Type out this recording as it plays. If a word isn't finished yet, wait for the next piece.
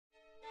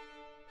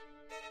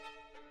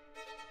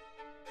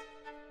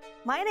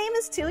My name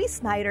is Tui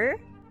Snider.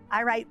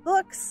 I write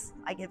books,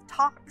 I give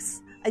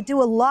talks, I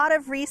do a lot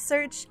of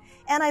research,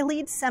 and I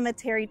lead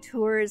cemetery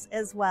tours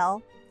as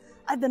well.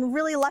 I've been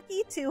really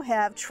lucky to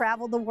have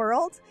traveled the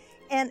world,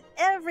 and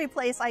every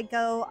place I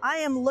go, I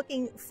am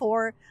looking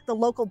for the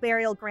local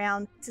burial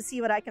ground to see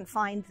what I can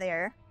find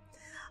there.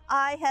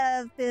 I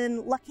have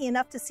been lucky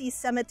enough to see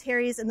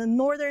cemeteries in the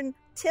northern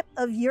tip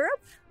of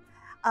Europe,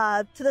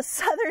 to the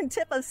southern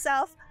tip of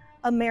South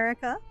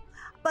America.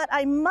 But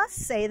I must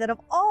say that of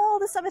all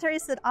the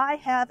cemeteries that I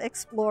have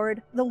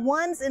explored, the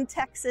ones in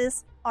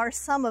Texas are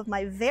some of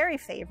my very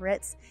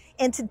favorites.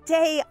 And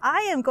today I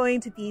am going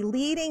to be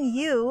leading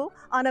you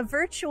on a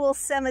virtual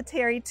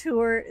cemetery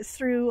tour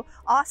through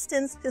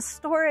Austin's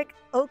historic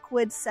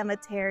Oakwood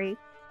Cemetery.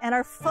 And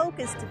our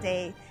focus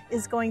today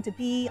is going to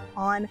be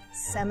on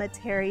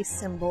cemetery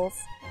symbols.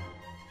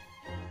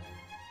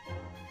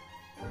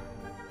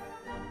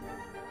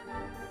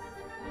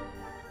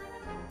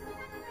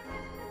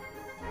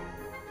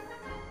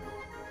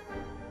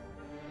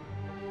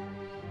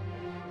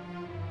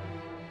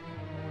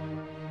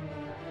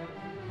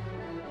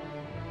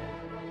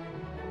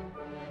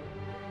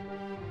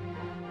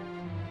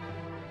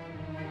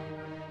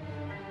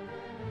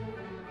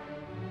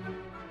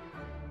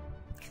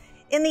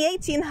 In the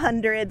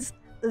 1800s,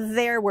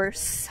 there were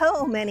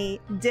so many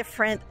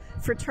different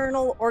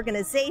fraternal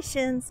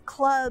organizations,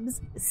 clubs,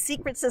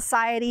 secret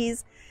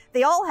societies.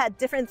 They all had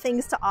different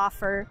things to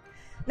offer.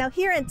 Now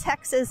here in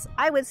Texas,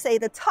 I would say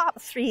the top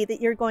three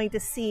that you're going to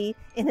see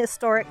in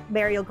historic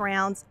burial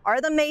grounds are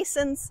the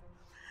Masons,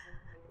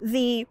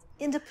 the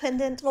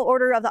Independent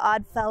Order of the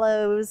Odd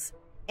Fellows,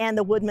 and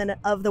the Woodmen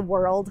of the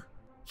World.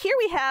 Here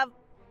we have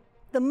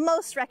the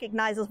most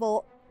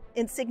recognizable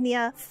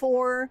insignia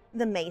for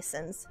the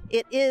Masons.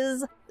 It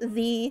is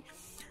the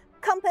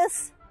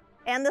compass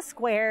and the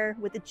square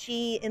with the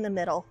G in the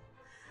middle.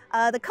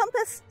 The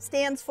compass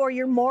stands for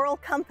your moral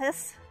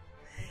compass,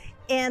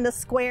 and the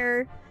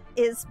square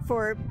is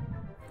for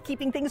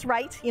keeping things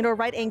right, you know,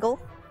 right angle.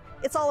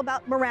 It's all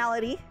about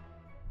morality.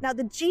 Now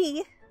the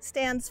G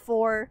stands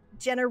for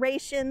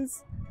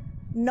generations,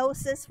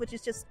 gnosis, which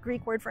is just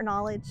Greek word for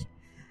knowledge,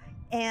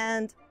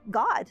 and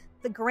God,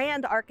 the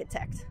grand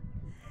architect.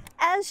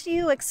 As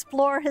you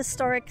explore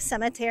historic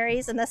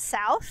cemeteries in the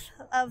south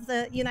of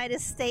the United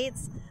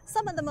States,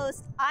 some of the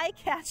most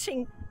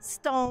eye-catching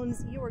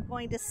stones you are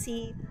going to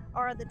see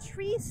are the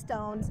tree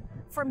stones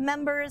for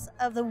members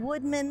of the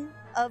Woodmen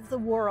of the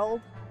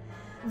World.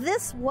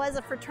 This was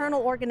a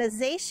fraternal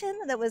organization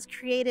that was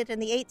created in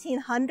the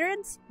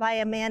 1800s by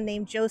a man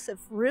named Joseph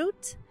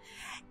Root.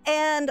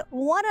 And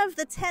one of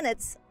the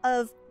tenets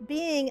of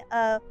being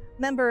a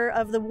member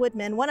of the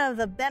Woodmen, one of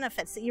the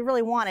benefits that you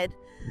really wanted,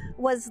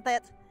 was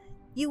that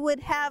you would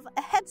have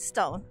a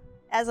headstone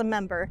as a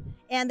member.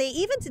 And they,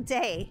 even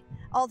today,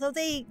 although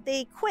they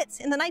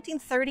quit in the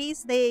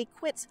 1930s, they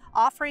quit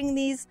offering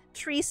these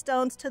tree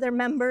stones to their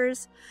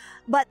members,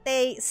 but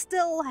they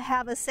still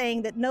have a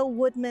saying that no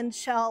woodman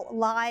shall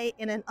lie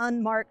in an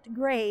unmarked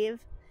grave,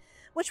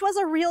 which was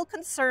a real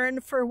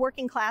concern for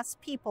working class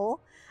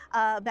people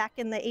back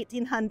in the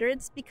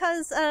 1800s,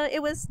 because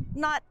it was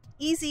not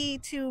easy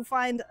to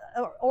find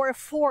or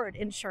afford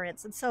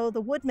insurance. And so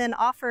the Woodmen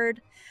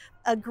offered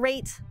a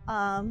great,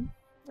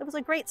 it was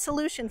a great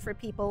solution for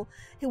people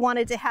who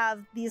wanted to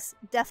have these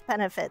death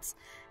benefits.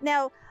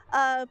 Now,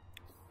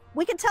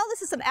 we can tell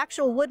this is an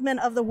actual Woodman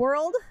of the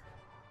World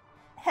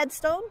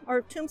headstone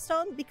or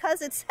tombstone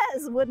because it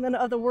says Woodman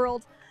of the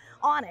World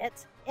on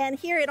it. And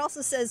here it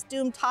also says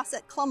Dum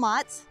Tasset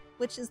Clamat,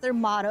 which is their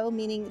motto,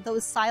 meaning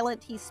those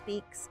silent he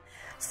speaks.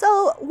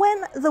 So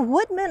when the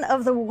Woodman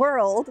of the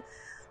World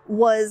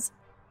was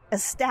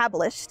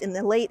established in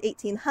the late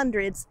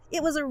 1800s,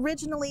 it was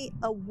originally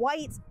a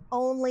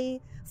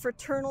white-only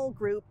fraternal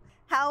group.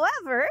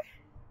 However,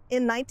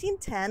 in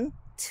 1910,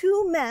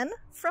 two men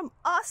from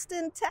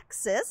Austin,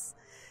 Texas,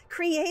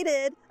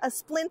 created a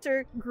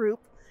splinter group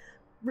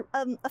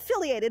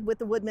affiliated with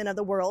the Woodmen of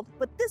the World,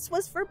 but this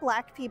was for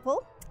Black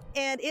people,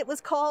 and it was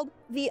called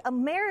the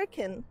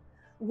American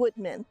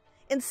Woodmen.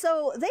 And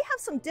so they have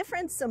some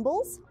different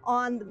symbols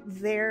on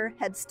their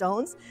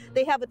headstones.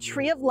 They have a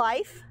tree of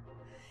life,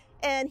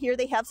 and here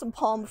they have some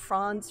palm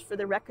fronds for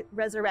the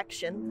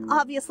resurrection.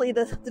 Obviously,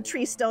 the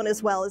tree stone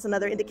as well is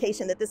another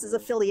indication that this is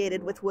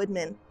affiliated with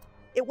Woodmen.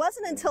 It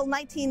wasn't until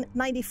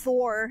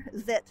 1994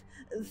 that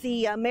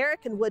the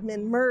American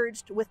Woodmen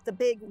merged with the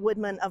big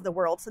Woodmen of the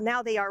World. So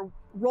now they are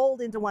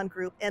rolled into one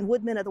group, and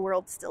Woodmen of the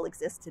World still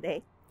exist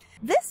today.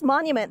 This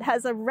monument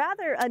has a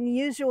rather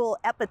unusual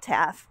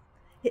epitaph.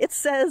 It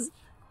says,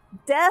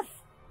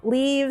 "Death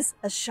leaves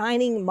a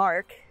shining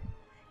mark,"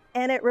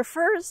 and it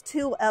refers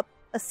to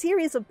a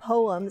series of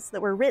poems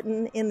that were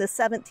written in the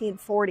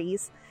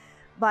 1740s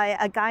by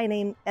a guy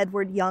named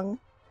Edward Young.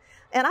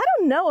 And I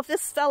don't know if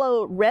this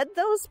fellow read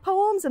those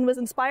poems and was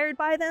inspired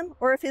by them,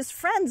 or if his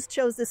friends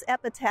chose this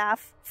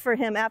epitaph for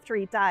him after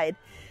he died.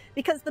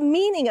 Because the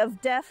meaning of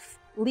death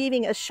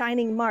leaving a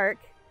shining mark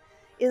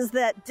is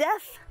that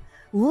death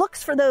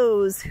looks for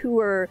those who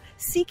are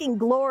seeking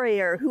glory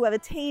or who have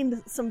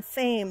attained some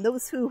fame,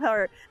 those who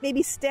are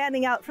maybe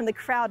standing out from the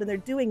crowd and they're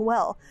doing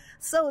well.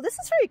 So this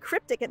is very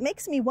cryptic. It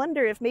makes me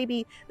wonder if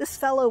maybe this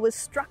fellow was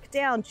struck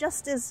down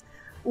just as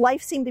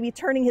life seemed to be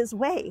turning his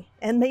way,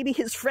 and maybe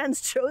his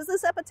friends chose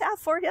this epitaph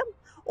for him,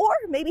 or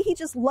maybe he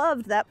just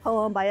loved that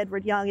poem by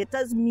Edward Young. It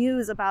does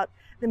muse about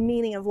the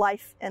meaning of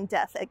life and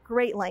death at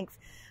great length.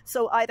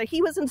 So either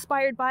he was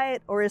inspired by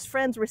it, or his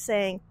friends were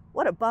saying,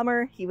 what a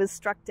bummer, he was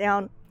struck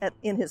down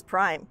in his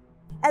prime.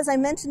 As I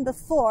mentioned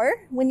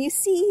before, when you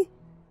see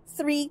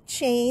 3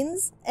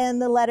 chains and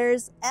the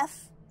letters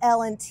F,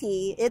 L, and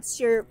T, it's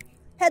your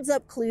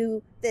heads-up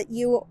clue that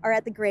you are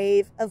at the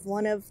grave of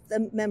one of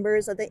the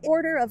members of the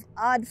Order of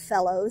Odd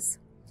Fellows.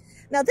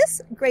 Now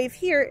this grave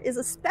here is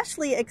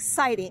especially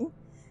exciting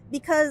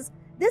because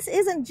this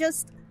isn't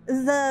just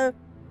the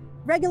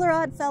regular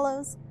Odd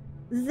Fellows.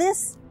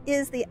 This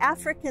is the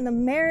African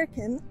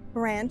American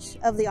branch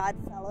of the Odd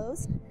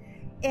Fellows.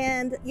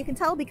 And you can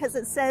tell because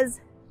it says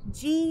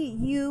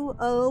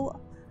GUOF,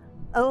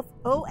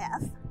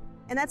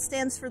 and that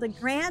stands for the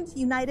Grand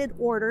United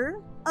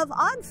Order of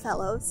Odd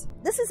Fellows.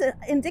 This is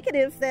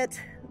indicative that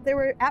there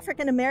were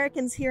African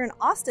Americans here in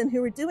Austin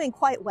who were doing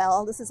quite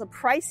well. This is a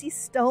pricey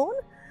stone.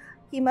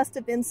 He must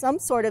have been some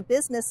sort of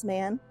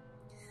businessman.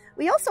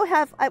 We also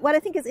have, what I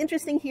think is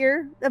interesting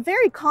here, a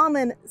very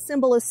common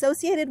symbol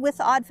associated with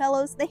the Odd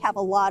Fellows. They have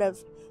a lot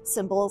of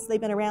symbols.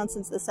 They've been around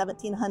since the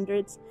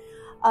 1700s.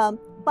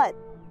 But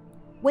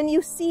when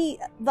you see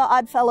the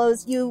Odd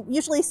Fellows, you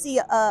usually see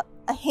a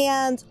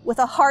hand with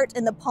a heart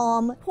in the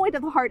palm. The point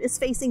of the heart is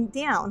facing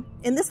down,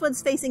 and this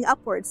one's facing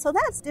upwards. So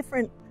that's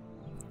different.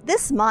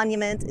 This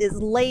monument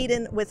is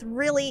laden with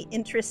really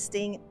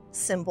interesting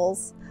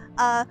symbols.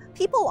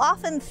 People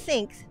often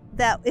think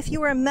that if you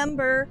were a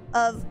member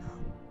of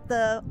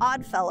the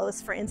Odd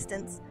Fellows, for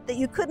instance, that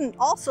you couldn't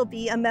also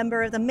be a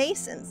member of the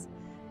Masons,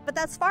 but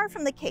that's far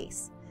from the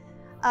case.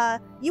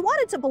 You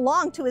wanted to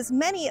belong to as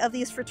many of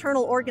these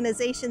fraternal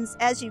organizations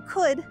as you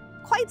could,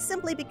 quite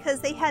simply because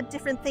they had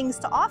different things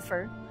to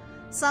offer.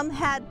 Some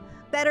had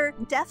better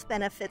death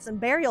benefits and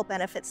burial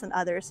benefits than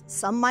others.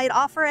 Some might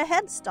offer a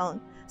headstone.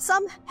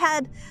 Some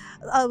had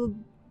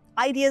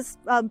ideas,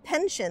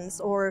 pensions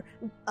or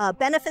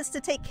benefits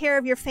to take care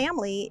of your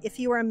family if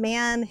you were a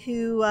man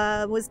who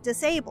was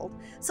disabled.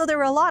 So there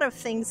were a lot of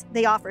things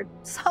they offered.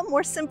 Some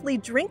were simply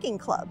drinking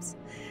clubs.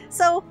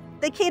 So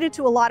they catered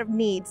to a lot of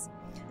needs.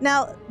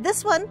 Now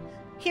this one,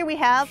 here we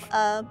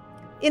have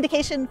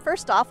indication.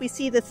 First off, we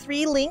see the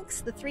 3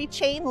 links, the 3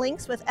 chain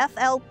links with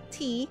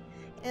FLT,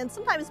 and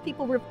sometimes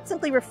people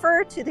simply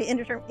refer to the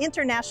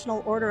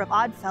International Order of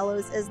Odd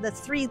Fellows as the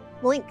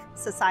 3-Link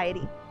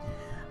Society.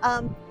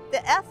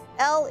 The F,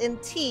 L,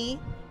 and T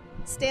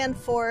stand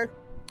for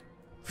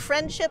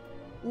friendship,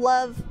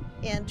 love,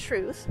 and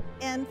truth.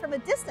 And from a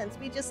distance,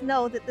 we just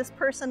know that this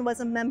person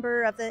was a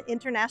member of the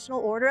International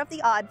Order of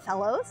the Odd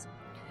Fellows.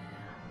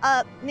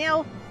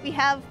 Now we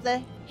have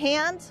the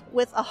hand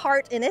with a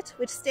heart in it,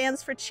 which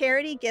stands for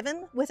charity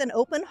given with an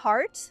open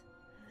heart.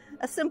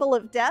 A symbol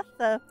of death,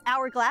 the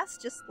hourglass,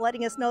 just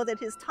letting us know that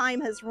his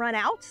time has run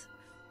out.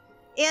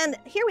 And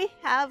here we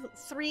have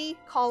 3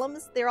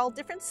 columns. They're all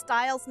different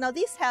styles. Now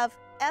these have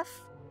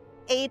F,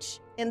 H,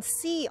 and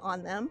C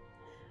on them.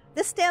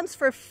 This stands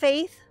for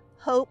faith,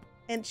 hope,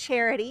 and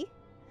charity.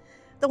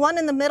 The one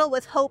in the middle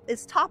with hope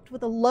is topped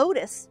with a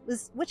lotus,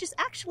 which is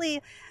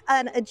actually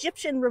an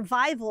Egyptian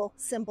revival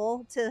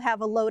symbol, to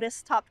have a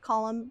lotus-topped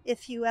column.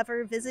 If you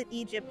ever visit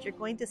Egypt, you're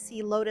going to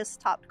see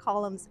lotus-topped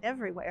columns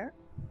everywhere.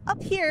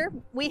 Up here,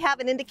 we have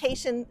an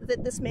indication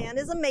that this man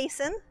is a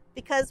Mason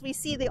because we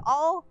see the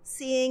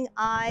all-seeing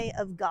eye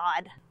of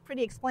God.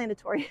 Pretty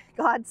explanatory.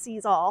 God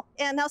sees all.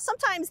 And now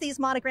sometimes these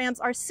monograms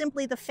are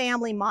simply the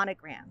family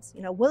monograms.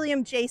 You know,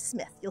 William J.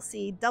 Smith, you'll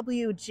see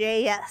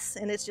WJS,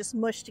 and it's just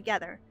mushed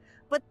together.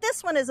 But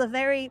this one is a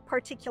very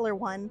particular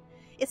one.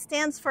 It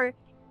stands for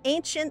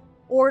Ancient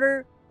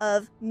Order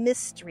of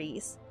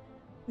Mysteries.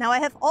 Now I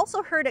have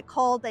also heard it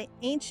called the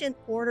Ancient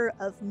Order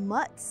of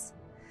Mutts.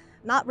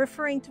 Not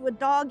referring to a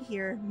dog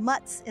here.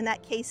 Mutts in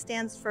that case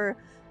stands for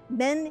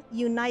Men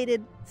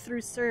United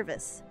Through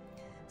Service.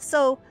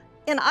 So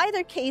in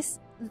either case,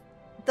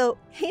 the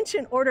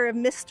Ancient Order of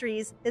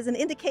Mysteries is an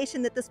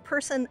indication that this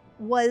person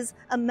was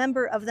a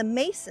member of the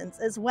Masons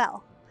as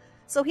well.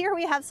 So here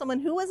we have someone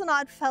who was an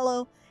Odd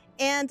Fellow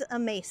and a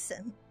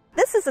Mason.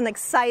 This is an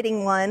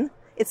exciting one.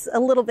 It's a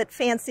little bit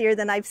fancier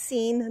than I've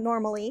seen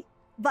normally,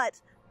 but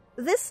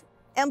this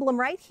emblem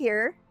right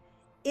here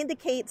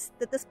indicates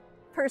that this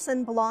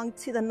person belonged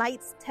to the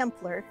Knights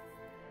Templar.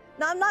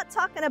 Now I'm not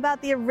talking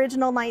about the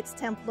original Knights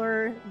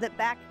Templar that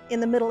back in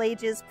the Middle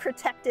Ages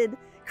protected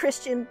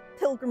Christian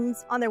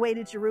pilgrims on their way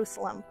to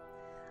Jerusalem.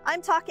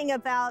 I'm talking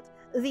about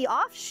the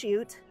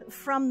offshoot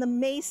from the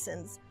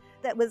Masons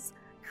that was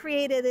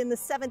created in the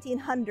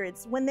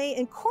 1700s when they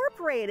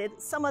incorporated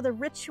some of the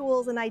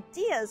rituals and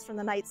ideas from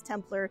the Knights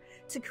Templar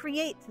to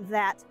create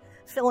that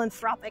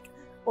philanthropic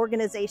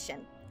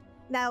organization.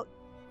 Now,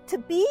 to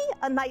be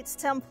a Knights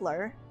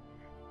Templar,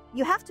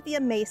 you have to be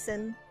a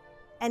Mason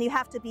and you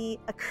have to be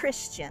a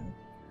Christian.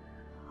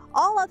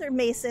 All other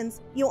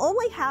Masons, you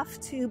only have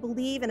to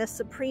believe in a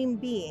supreme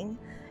being.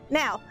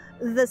 Now,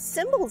 the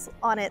symbols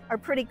on it are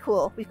pretty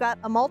cool. We've got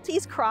a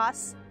Maltese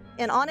cross,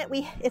 and on it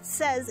it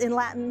says in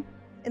Latin,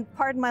 and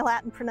pardon my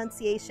Latin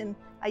pronunciation,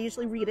 I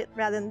usually read it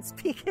rather than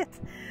speak it,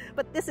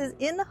 but this is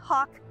in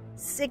hoc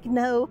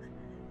signo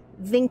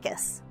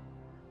vinces,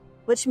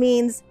 which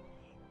means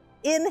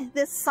in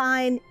this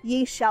sign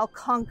ye shall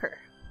conquer.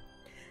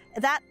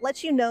 That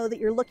lets you know that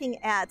you're looking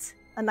at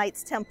a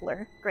Knights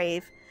Templar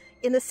grave.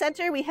 In the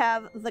center, we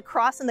have the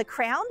cross and the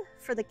crown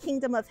for the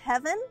kingdom of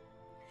heaven.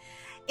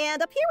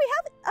 And up here, we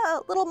have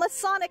a little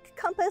Masonic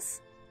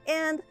compass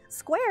and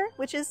square,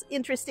 which is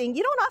interesting.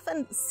 You don't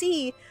often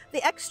see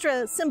the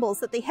extra symbols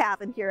that they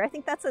have in here. I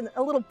think that's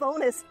a little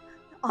bonus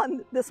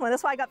on this one.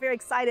 That's why I got very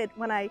excited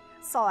when I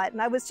saw it.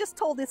 And I was just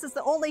told this is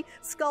the only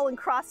skull and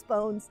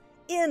crossbones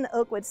in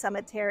Oakwood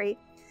Cemetery.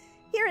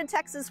 Here in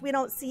Texas, we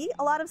don't see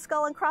a lot of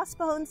skull and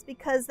crossbones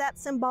because that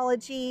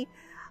symbology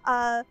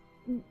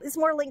is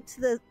more linked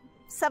to the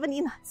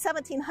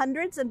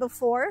 1700s and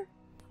before.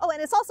 Oh,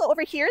 and it's also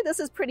over here. This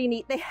is pretty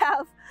neat. They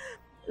have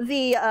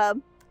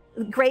the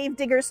grave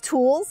digger's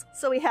tools.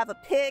 So we have a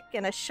pick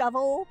and a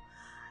shovel,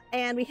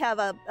 and we have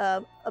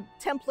a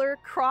Templar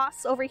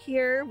cross over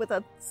here with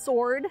a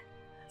sword.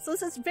 So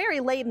this is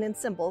very laden in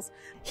symbols.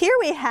 Here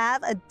we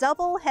have a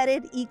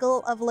double-headed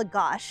eagle of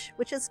Lagash,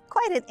 which is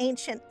quite an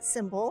ancient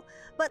symbol,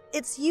 but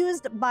it's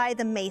used by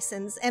the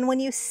Masons. And when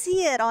you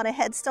see it on a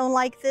headstone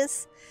like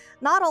this,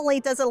 not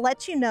only does it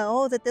let you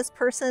know that this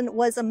person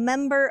was a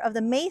member of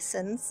the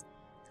Masons,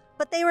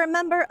 but they were a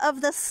member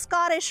of the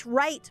Scottish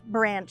Rite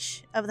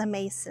branch of the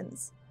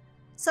Masons.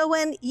 So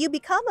when you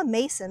become a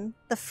Mason,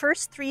 the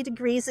first 3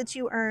 degrees that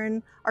you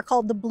earn are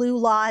called the Blue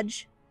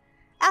Lodge.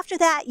 After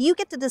that, you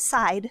get to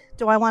decide,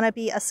 do I want to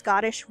be a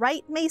Scottish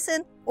Rite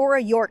Mason or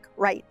a York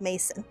Rite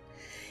Mason?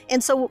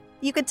 And so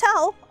you could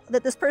tell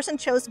that this person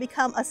chose to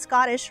become a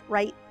Scottish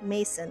Rite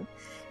Mason.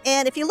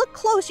 And if you look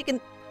close, you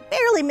can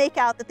barely make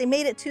out that they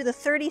made it to the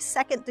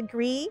 32nd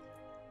degree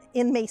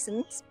in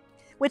Masons,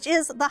 which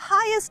is the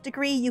highest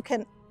degree you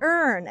can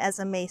earn as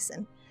a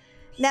Mason.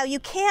 Now, you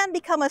can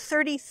become a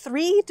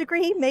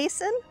 33-degree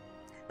Mason,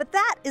 but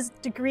that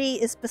degree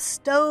is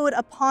bestowed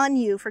upon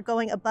you for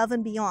going above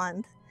and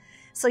beyond.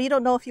 So you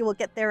don't know if you will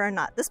get there or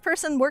not. This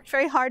person worked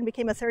very hard and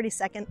became a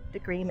 32nd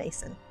degree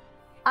Mason.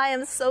 I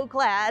am so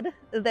glad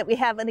that we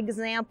have an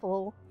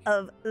example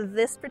of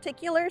this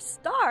particular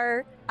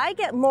star. I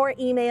get more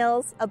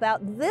emails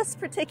about this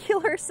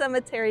particular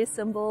cemetery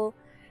symbol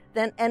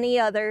than any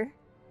other.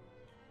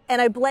 And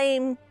I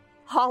blame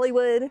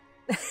Hollywood,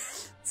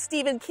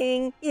 Stephen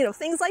King,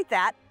 things like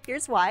that.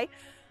 Here's why.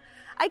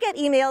 I get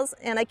emails,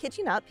 and I kid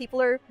you not,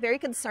 people are very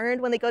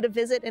concerned when they go to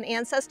visit an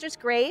ancestor's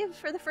grave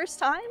for the first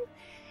time,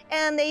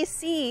 and they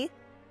see,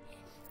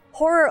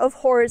 horror of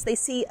horrors, they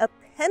see a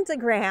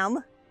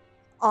pentagram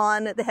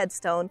on the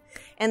headstone,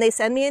 and they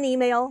send me an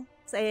email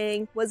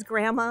saying, was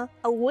Grandma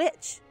a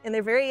witch? And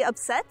they're very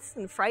upset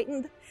and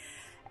frightened.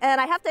 And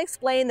I have to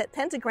explain that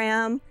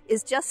pentagram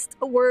is just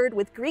a word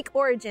with Greek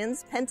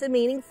origins, penta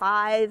meaning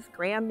 5,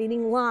 gram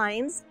meaning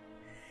lines.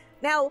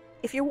 Now,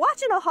 if you're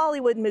watching a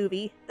Hollywood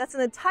movie, that's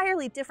an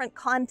entirely different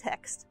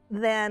context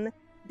than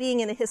being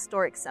in a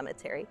historic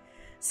cemetery.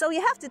 So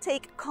you have to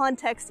take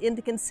context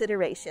into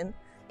consideration.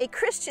 A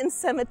Christian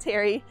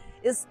cemetery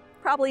is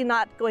probably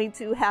not going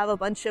to have a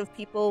bunch of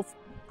people,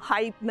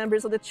 high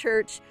members of the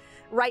church,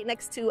 right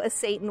next to a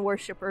Satan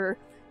worshiper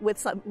with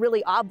some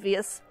really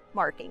obvious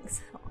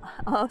markings.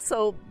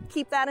 So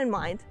keep that in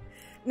mind.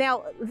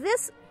 Now,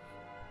 this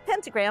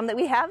pentagram that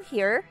we have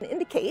here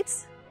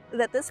indicates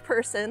that this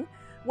person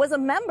was a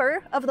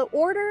member of the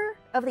Order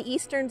of the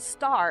Eastern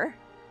Star,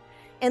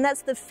 and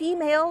that's the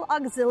female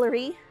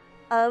auxiliary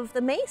of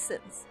the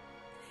Masons.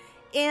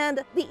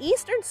 And the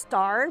Eastern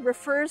Star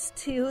refers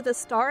to the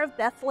Star of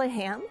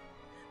Bethlehem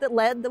that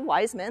led the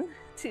wise men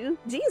to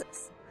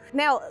Jesus.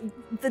 Now,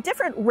 the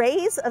different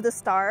rays of the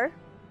star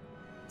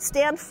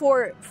stand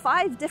for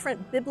 5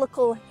 different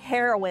biblical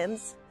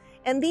heroines,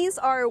 and these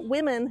are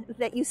women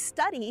that you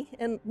study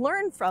and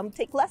learn from,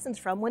 take lessons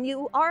from, when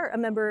you are a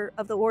member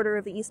of the Order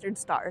of the Eastern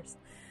Stars.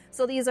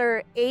 So these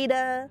are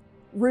Ada,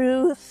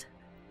 Ruth,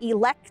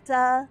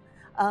 Electa,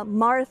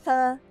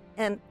 Martha,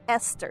 and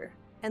Esther.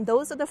 And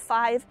those are the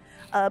 5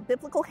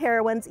 biblical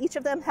heroines. Each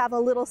of them have a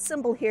little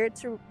symbol here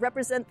to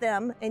represent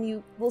them, and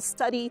you will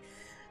study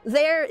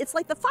there. It's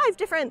like the 5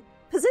 different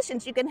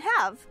positions you can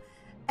have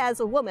as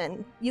a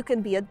woman. You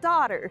can be a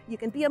daughter, you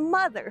can be a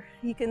mother,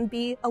 you can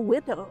be a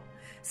widow.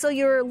 So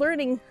you're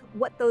learning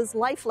what those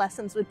life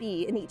lessons would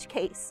be in each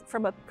case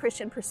from a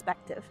Christian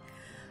perspective.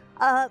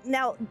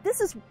 Now,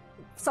 this is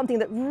something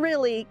that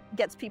really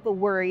gets people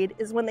worried,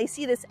 is when they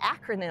see this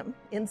acronym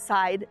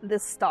inside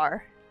this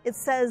star. It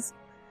says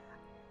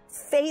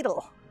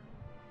fatal,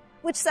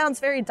 which sounds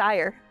very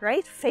dire,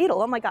 right?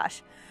 Fatal, oh my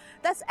gosh.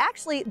 That's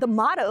actually the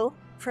motto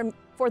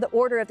for the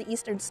Order of the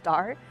Eastern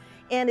Star,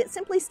 and it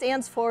simply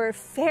stands for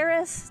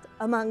fairest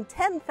among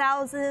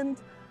 10,000,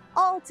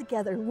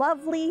 altogether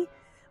lovely,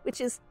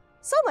 which is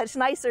So much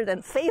nicer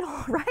than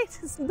fatal, right?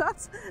 It's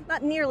not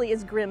nearly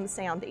as grim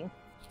sounding.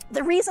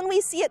 The reason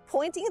we see it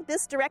pointing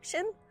this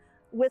direction,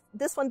 with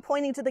this one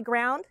pointing to the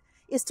ground,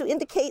 is to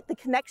indicate the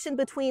connection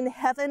between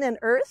heaven and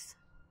earth.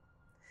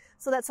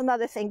 So that's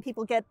another thing.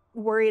 People get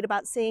worried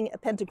about seeing a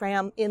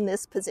pentagram in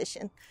this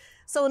position.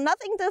 So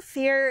nothing to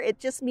fear. It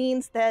just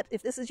means that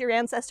if this is your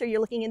ancestor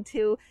you're looking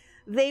into,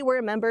 they were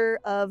a member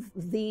of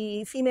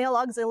the female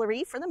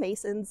auxiliary for the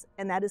Masons,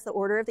 and that is the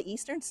Order of the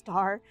Eastern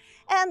Star,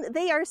 and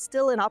they are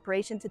still in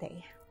operation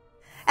today.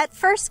 At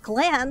first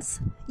glance,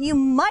 you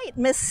might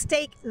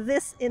mistake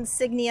this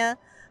insignia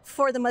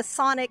for the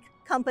Masonic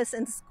compass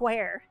and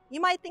square.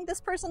 You might think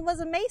this person was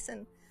a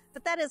Mason,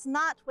 but that is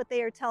not what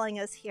they are telling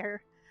us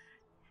here.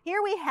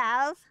 Here we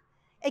have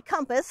a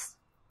compass,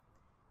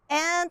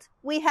 and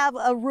we have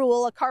a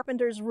rule, a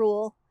carpenter's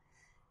rule,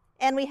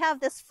 and we have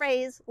this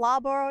phrase,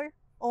 labor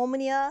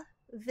omnia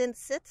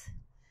vincit.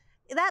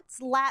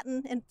 That's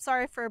Latin, and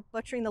sorry for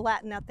butchering the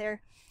Latin out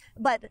there,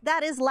 but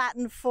that is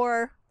Latin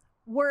for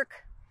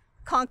work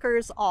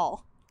conquers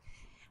all.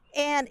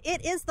 And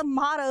it is the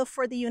motto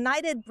for the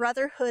United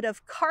Brotherhood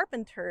of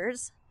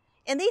Carpenters,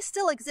 and they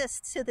still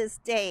exist to this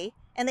day,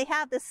 and they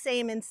have the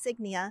same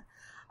insignia.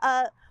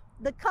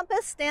 The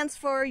compass stands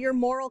for your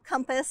moral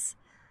compass,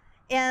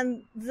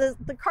 and the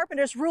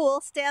carpenter's rule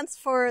stands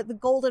for the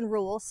golden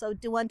rule, so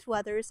do unto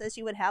others as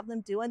you would have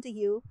them do unto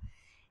you.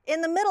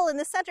 In the middle, in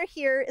the center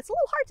here, it's a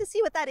little hard to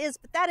see what that is,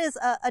 but that is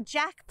a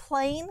jack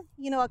plane,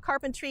 you know, a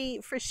carpentry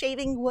for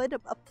shaving wood,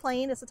 a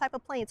plane. It's a type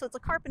of plane, so it's a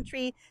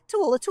carpentry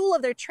tool, a tool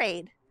of their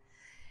trade.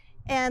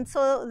 And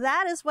so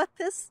that is what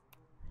this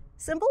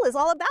symbol is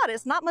all about.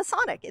 It's not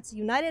Masonic, it's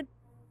United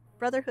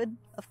Brotherhood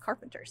of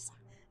Carpenters.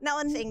 Now,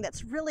 one thing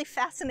that's really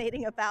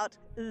fascinating about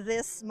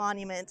this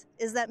monument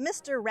is that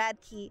Mr.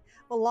 Radke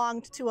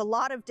belonged to a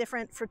lot of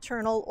different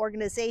fraternal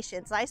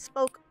organizations. I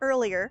spoke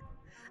earlier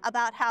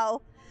about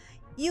how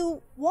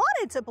you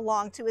wanted to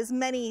belong to as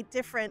many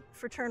different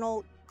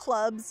fraternal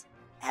clubs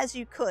as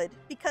you could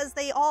because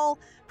they all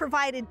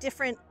provided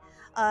different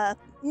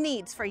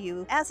needs for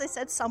you. As I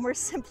said, some were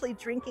simply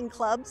drinking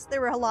clubs.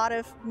 There were a lot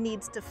of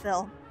needs to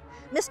fill.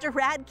 Mr.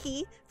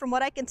 Radke, from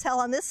what I can tell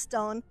on this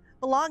stone,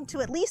 belonged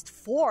to at least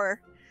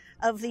 4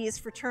 of these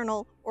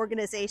fraternal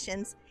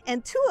organizations,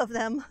 and 2 of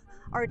them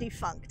are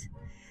defunct.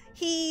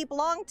 He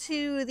belonged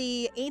to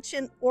the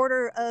Ancient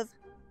Order of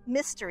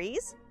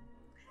Mysteries,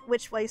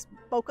 which I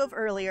spoke of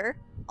earlier.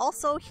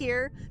 Also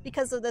here,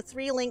 because of the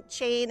 3-link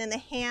chain and the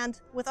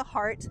hand with a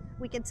heart,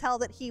 we can tell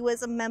that he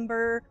was a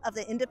member of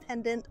the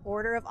Independent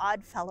Order of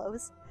Odd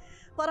Fellows.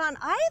 But on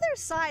either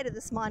side of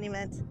this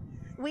monument,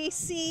 we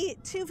see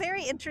 2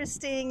 very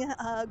interesting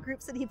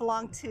groups that he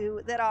belonged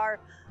to that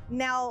are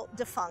now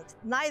defunct.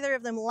 Neither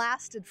of them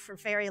lasted for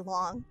very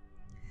long.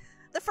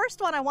 The first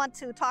one I want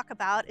to talk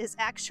about is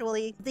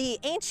actually the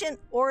Ancient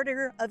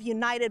Order of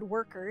United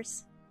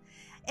Workers.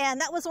 And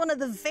that was one of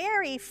the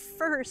very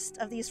first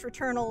of these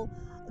fraternal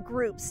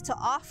groups to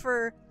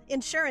offer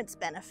insurance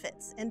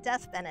benefits and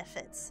death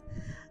benefits.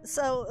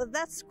 So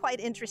that's quite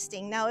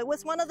interesting. Now, it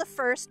was one of the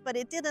first, but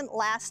it didn't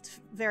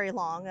last very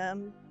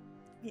long,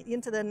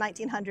 into the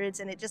 1900s,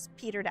 and it just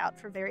petered out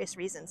for various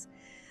reasons.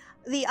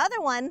 The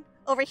other one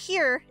over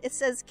here, it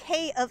says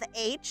K of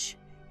H,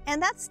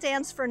 and that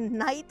stands for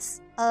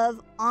Knights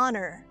of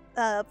Honor,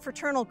 a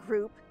fraternal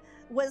group.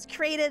 Was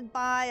created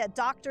by a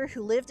doctor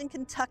who lived in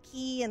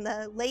Kentucky in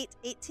the late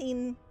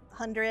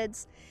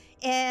 1800s,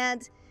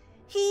 and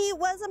he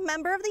was a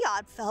member of the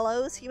Odd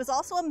Fellows. He was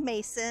also a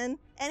Mason,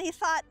 and he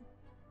thought,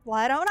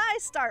 why don't I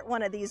start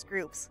one of these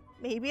groups?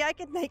 Maybe I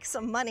could make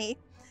some money.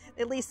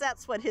 At least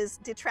that's what his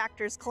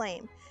detractors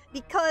claim.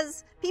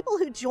 Because people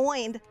who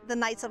joined the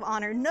Knights of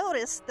Honor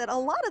noticed that a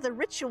lot of the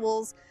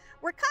rituals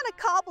were kind of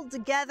cobbled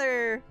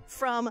together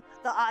from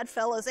the Odd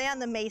Fellows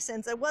and the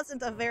Masons. It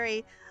wasn't a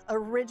very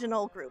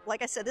original group.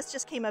 Like I said, this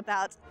just came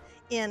about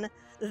in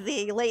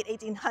the late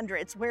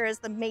 1800s, whereas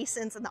the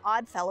Masons and the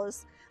Odd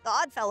Fellows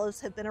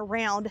have been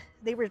around.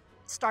 They were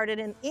started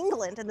in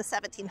England in the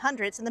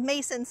 1700s, and the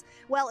Masons,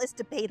 well, it's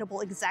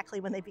debatable exactly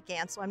when they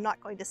began, so I'm not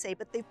going to say,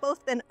 but they've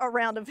both been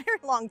around a very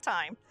long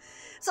time.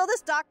 So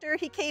this doctor,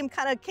 he came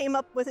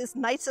up with his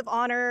Knights of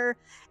Honor,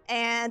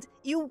 and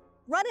you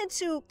run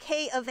into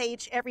K of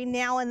H every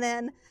now and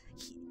then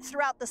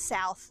throughout the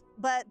South,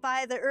 but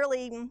by the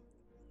early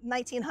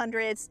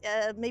 1900s,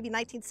 maybe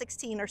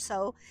 1916 or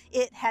so,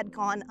 it had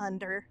gone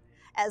under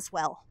as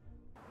well.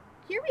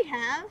 Here we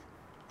have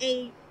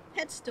a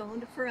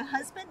headstone for a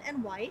husband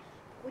and wife.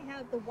 We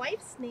have the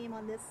wife's name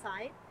on this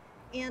side,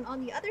 and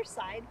on the other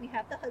side we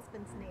have the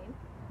husband's name.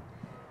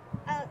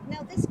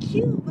 Now this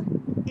cube,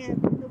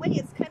 and the way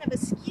it's kind of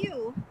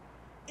askew,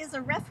 is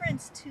a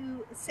reference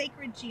to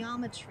sacred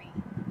geometry,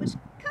 which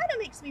kind of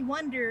makes me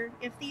wonder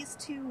if these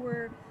 2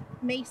 were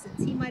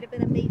Masons. He might have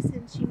been a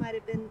Mason, she might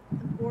have been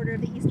an Order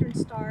of the Eastern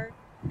Star,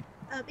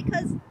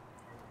 because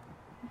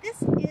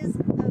this is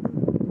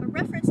a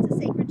reference to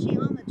sacred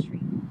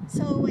geometry.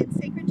 So in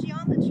sacred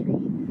geometry,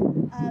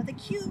 the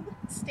cube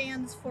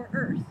stands for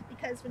earth,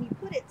 because when you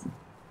put it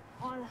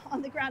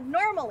on the ground,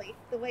 normally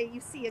the way you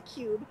see a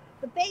cube,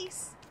 the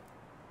base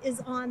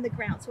is on the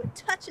ground, so it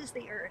touches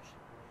the earth.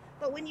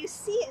 But when you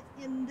see it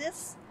in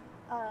this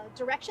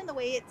direction, the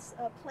way it's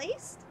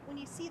placed, when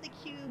you see the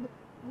cube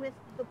with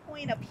the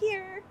point up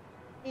here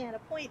and a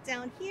point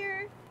down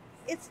here,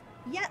 it's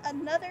yet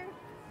another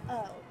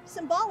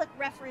symbolic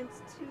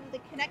reference to the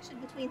connection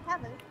between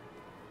heaven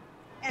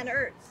and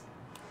earth.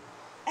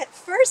 At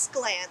first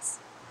glance,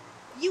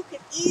 you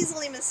could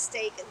easily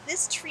mistake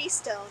this tree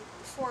stone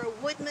for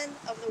a Woodman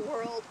of the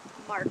World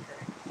marker.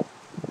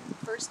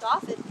 First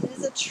off, it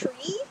is a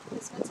tree.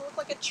 It's meant to look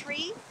like a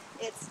tree.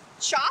 It's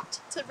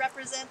chopped to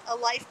represent a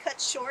life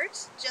cut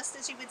short, just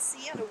as you would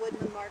see on a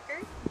Woodman marker.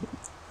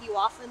 You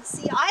often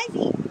see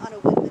ivy on a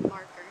Woodman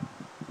marker.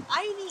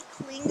 Ivy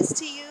clings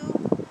to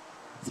you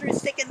through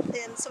thick and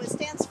thin, so it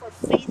stands for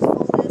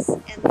faithfulness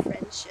and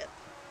friendship.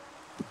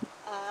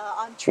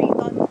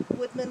 On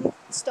Woodman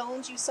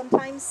stones, you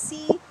sometimes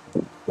see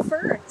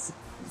ferns.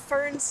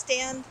 Ferns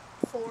stand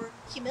for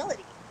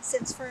humility,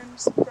 since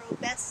ferns grow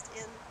best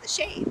in the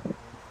shade.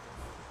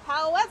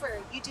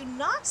 However, you do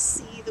not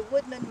see the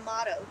Woodman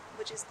motto,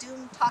 which is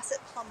Dum Tasset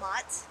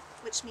Plamat,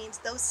 which means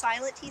though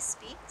silent he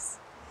speaks.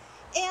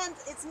 And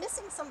it's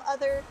missing some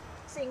other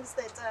things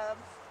that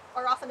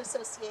are often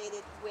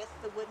associated with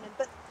the Woodman.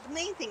 But the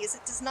main thing is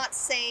it does not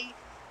say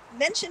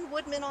mention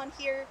Woodman on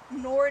here,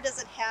 nor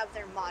does it have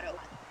their motto.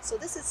 So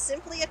this is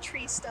simply a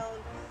tree stone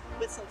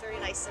with some very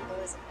nice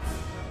symbolism.